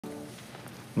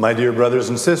My dear brothers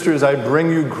and sisters, I bring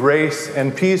you grace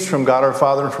and peace from God our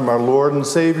Father and from our Lord and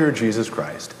Savior, Jesus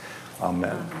Christ.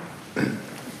 Amen.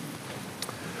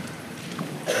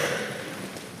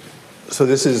 So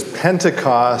this is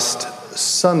Pentecost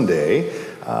Sunday.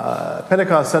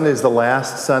 Pentecost Sunday is the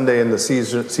last Sunday in the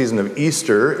season of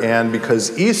Easter, and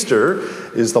because Easter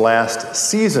is the last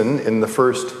season in the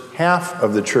first half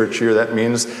of the church year, that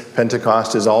means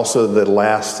Pentecost is also the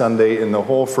last Sunday in the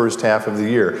whole first half of the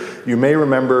year. You may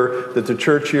remember that the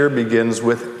church year begins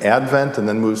with Advent and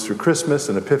then moves through Christmas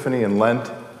and Epiphany and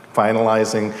Lent,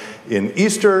 finalizing in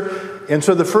Easter. And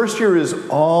so the first year is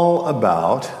all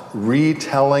about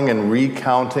retelling and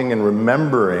recounting and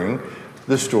remembering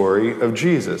the story of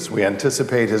Jesus. We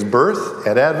anticipate his birth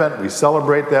at Advent. We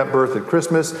celebrate that birth at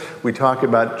Christmas. We talk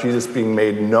about Jesus being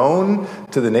made known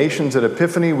to the nations at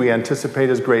Epiphany. We anticipate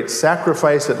his great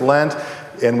sacrifice at Lent.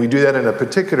 And we do that in a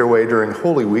particular way during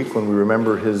Holy Week when we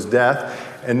remember his death.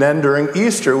 And then during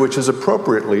Easter, which is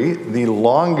appropriately the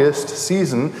longest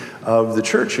season of the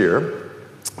church year,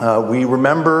 we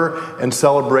remember and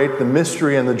celebrate the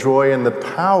mystery and the joy and the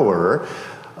power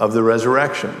of the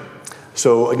resurrection.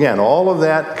 So again, all of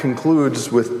that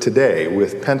concludes with today,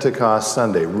 with Pentecost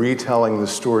Sunday, retelling the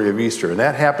story of Easter. And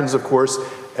that happens, of course,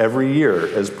 every year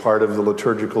as part of the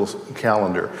liturgical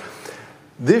calendar.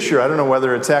 This year, I don't know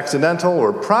whether it's accidental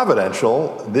or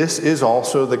providential, this is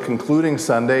also the concluding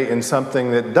Sunday in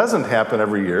something that doesn't happen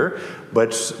every year,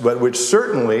 but which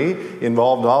certainly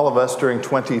involved all of us during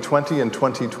 2020 and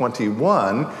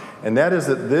 2021, and that is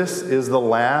that this is the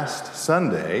last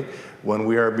Sunday when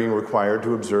we are being required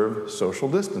to observe social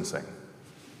distancing.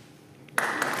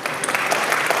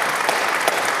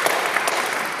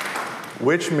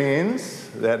 Which means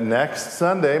that next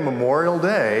Sunday, Memorial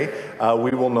Day,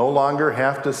 we will no longer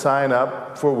have to sign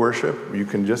up for worship. You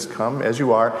can just come as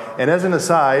you are. And as an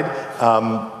aside,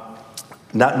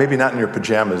 maybe not in your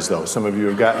pajamas, though. Some of you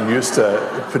have gotten used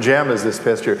to pajamas this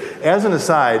past year. As an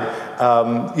aside,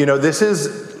 this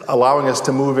is allowing us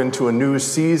to move into a new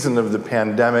season of the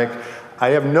pandemic. I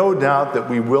have no doubt that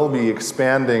we will be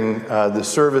expanding the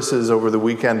services over the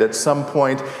weekend at some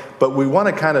point, but we want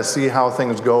to kind of see how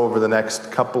things go over the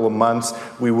next couple of months.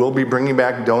 We will be bringing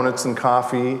back donuts and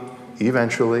coffee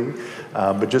eventually,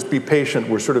 but just be patient.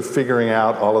 We're sort of figuring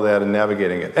out all of that and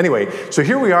navigating it. Anyway, so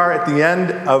here we are at the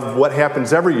end of what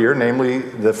happens every year, namely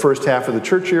the first half of the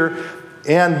church year.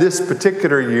 And this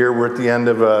particular year, we're at the end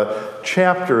of a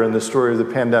chapter in the story of the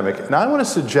pandemic. And I want to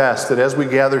suggest that as we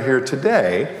gather here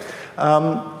today,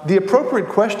 the appropriate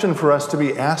question for us to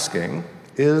be asking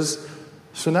is,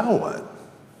 so now what?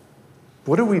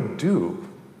 What do we do?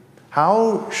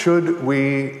 How should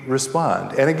we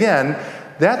respond? And again,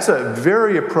 that's a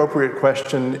very appropriate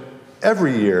question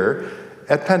every year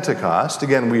at Pentecost.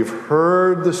 Again, we've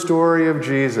heard the story of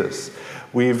Jesus.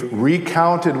 We've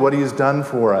recounted what he's done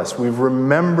for us. We've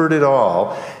remembered it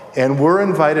all. And we're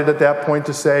invited at that point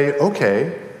to say,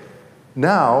 okay,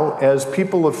 now as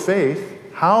people of faith,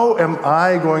 how am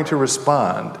I going to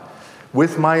respond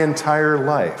with my entire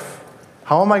life?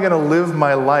 How am I going to live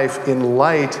my life in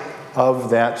light of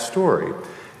that story?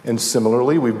 And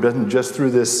similarly, we've been just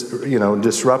through this,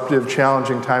 disruptive,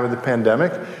 challenging time of the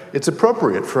pandemic. It's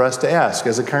appropriate for us to ask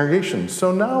as a congregation,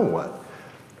 so now what?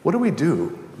 What do we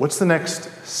do? What's the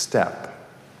next step?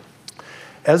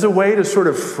 As a way to sort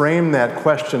of frame that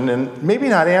question, and maybe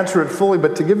not answer it fully,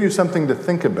 but to give you something to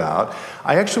think about,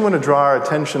 I actually want to draw our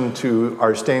attention to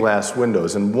our stained glass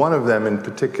windows, and one of them in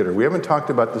particular. We haven't talked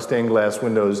about the stained glass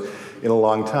windows in a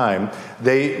long time.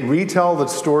 They retell the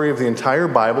story of the entire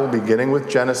Bible, beginning with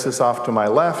Genesis off to my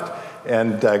left,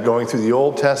 and going through the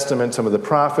Old Testament, some of the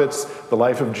prophets. The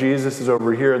life of Jesus is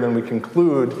over here, and then we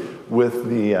conclude with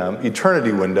the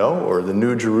eternity window, or the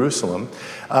New Jerusalem.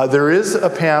 There is a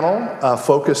panel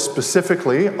focused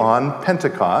specifically on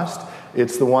Pentecost.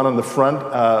 It's the one on the front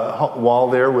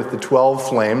wall there with the 12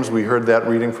 flames. We heard that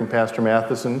reading from Pastor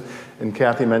Matheson, and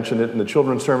Kathy mentioned it in the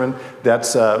children's sermon.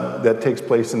 That takes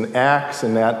place in Acts,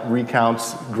 and that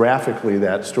recounts graphically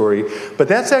that story. But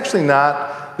that's actually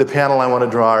not the panel I want to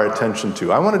draw our attention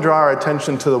to. I want to draw our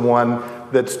attention to the one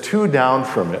that's two down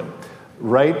from it,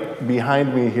 right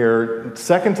behind me here,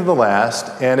 second to the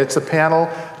last, and it's a panel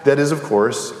that is, of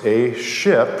course, a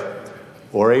ship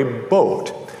or a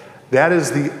boat. That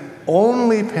is the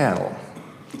only panel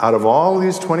out of all of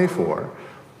these 24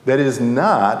 that is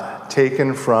not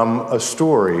taken from a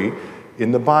story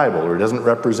in the Bible, or doesn't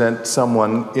represent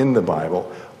someone in the Bible.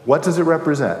 What does it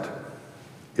represent?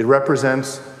 It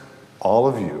represents all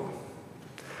of you.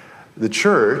 The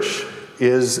church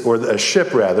or a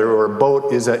ship rather, or a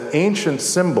boat, is an ancient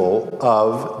symbol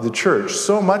of the church.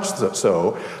 So much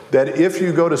so that if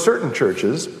you go to certain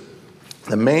churches,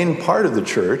 the main part of the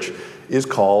church is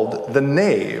called the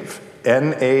nave,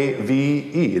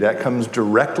 N-A-V-E. That comes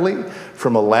directly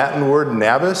from a Latin word,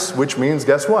 navis, which means,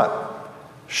 guess what?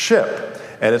 Ship.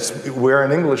 And it's where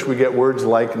in English we get words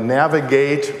like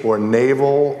navigate or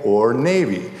naval or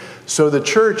navy. So the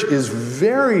church is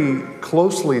very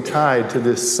closely tied to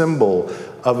this symbol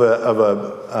of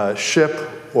a ship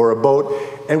or a boat.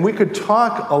 And we could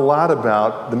talk a lot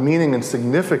about the meaning and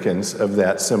significance of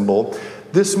that symbol.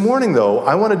 This morning, though,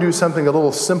 I want to do something a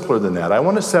little simpler than that. I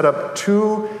want to set up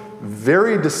two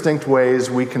very distinct ways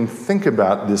we can think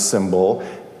about this symbol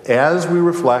as we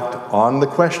reflect on the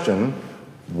question,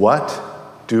 what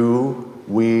do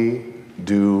we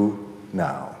do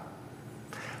now?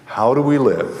 How do we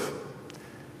live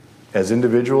as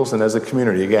individuals and as a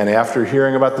community? Again, after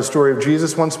hearing about the story of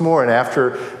Jesus once more and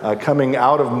after coming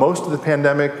out of most of the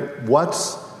pandemic,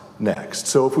 what's next?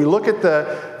 So if we look at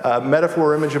the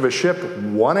metaphor image of a ship,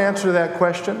 one answer to that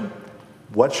question,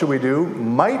 what should we do,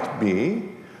 might be,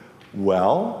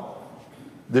 well,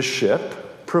 the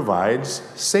ship provides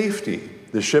safety.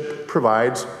 The ship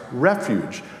provides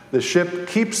refuge. The ship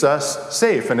keeps us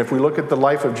safe. And if we look at the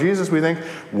life of Jesus, we think,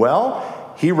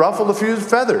 well, he ruffled a few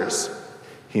feathers.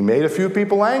 He made a few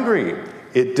people angry.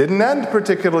 It didn't end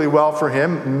particularly well for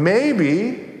him.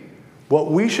 Maybe what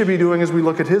we should be doing as we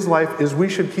look at his life is we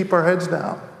should keep our heads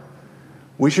down.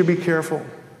 We should be careful.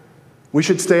 We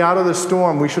should stay out of the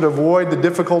storm. We should avoid the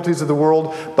difficulties of the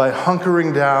world by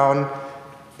hunkering down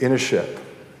in a ship.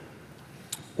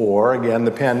 Or, again,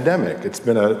 the pandemic. It's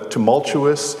been a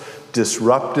tumultuous,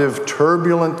 disruptive,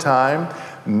 turbulent time.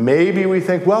 Maybe we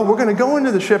think, well, we're going to go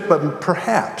into the ship, but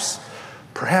perhaps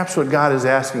what God is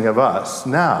asking of us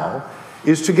now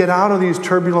is to get out of these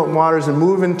turbulent waters and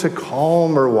move into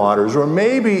calmer waters. Or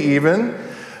maybe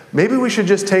we should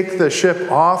just take the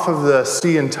ship off of the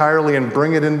sea entirely and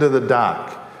bring it into the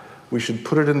dock. We should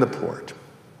put it in the port.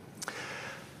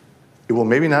 It will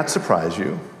maybe not surprise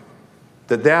you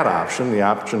that option, the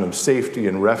option of safety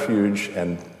and refuge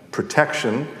and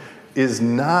protection, is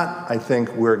not, I think,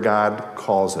 where God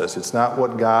calls us. It's not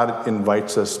what God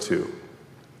invites us to.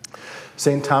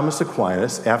 St. Thomas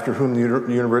Aquinas, after whom the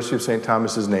University of St.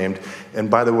 Thomas is named, and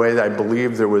by the way, I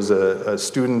believe there was a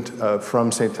student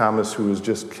from St. Thomas who was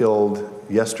just killed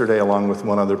yesterday along with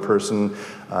one other person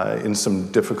in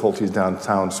some difficulties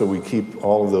downtown, so we keep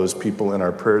all of those people in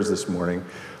our prayers this morning.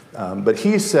 But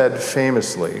he said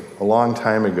famously, a long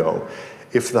time ago,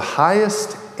 if the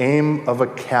highest aim of a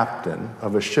captain,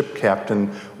 of a ship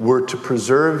captain, were to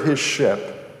preserve his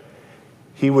ship,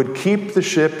 he would keep the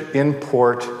ship in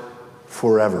port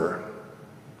forever.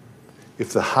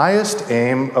 If the highest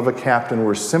aim of a captain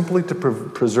were simply to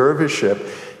preserve his ship,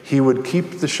 he would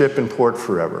keep the ship in port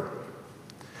forever.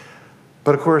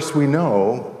 But of course, we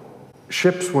know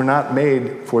ships were not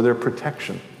made for their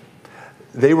protection.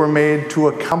 They were made to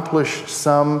accomplish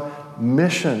some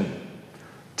mission,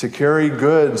 to carry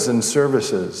goods and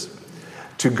services,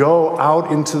 to go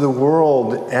out into the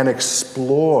world and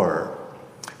explore,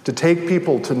 to take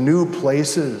people to new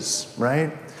places,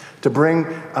 right? To bring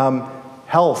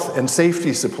health and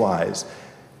safety supplies.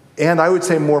 And I would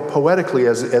say more poetically,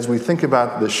 as we think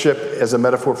about the ship as a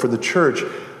metaphor for the church,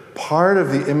 part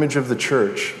of the image of the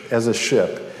church as a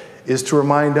ship is to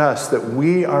remind us that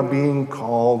we are being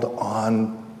called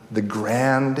on the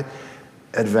grand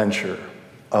adventure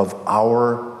of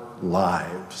our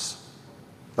lives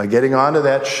by getting onto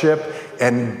that ship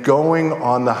and going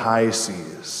on the high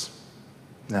seas.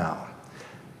 Now,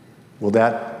 will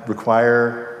that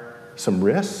require some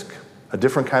risk? A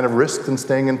different kind of risk than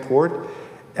staying in port?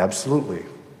 Absolutely.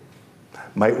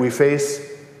 Might we face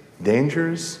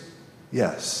dangers?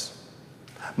 Yes.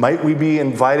 Might we be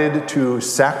invited to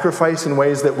sacrifice in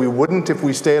ways that we wouldn't if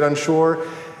we stayed on shore?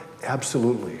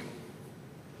 Absolutely.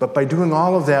 But by doing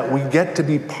all of that, we get to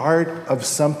be part of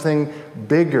something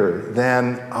bigger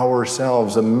than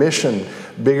ourselves, a mission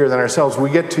bigger than ourselves. We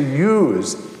get to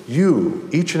use, you,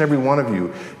 each and every one of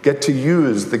you, get to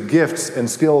use the gifts and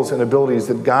skills and abilities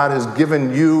that God has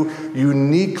given you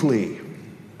uniquely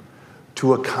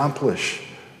to accomplish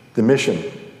the mission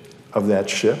of that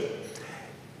ship.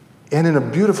 And in a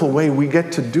beautiful way, we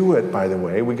get to do it, by the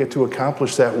way. We get to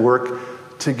accomplish that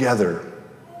work together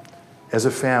as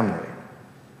a family.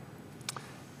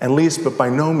 And least, but by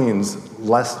no means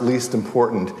least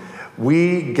important,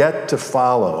 we get to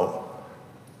follow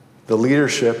the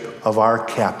leadership of our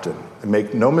captain. And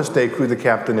make no mistake who the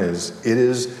captain is. It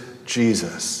is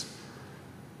Jesus,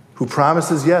 who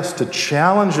promises, yes, to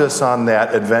challenge us on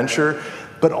that adventure,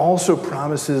 but also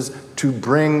promises to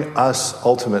bring us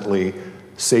ultimately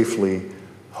safely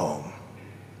home.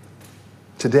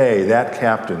 Today, that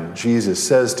captain, Jesus,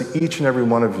 says to each and every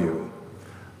one of you,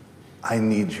 I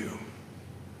need you.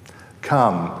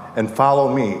 Come and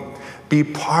follow me. Be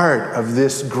part of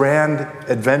this grand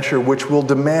adventure which will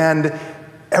demand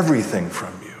everything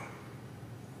from you.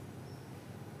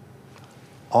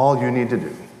 All you need to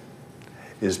do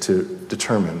is to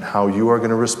determine how you are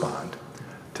going to respond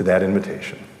to that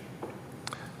invitation.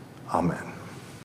 Amen.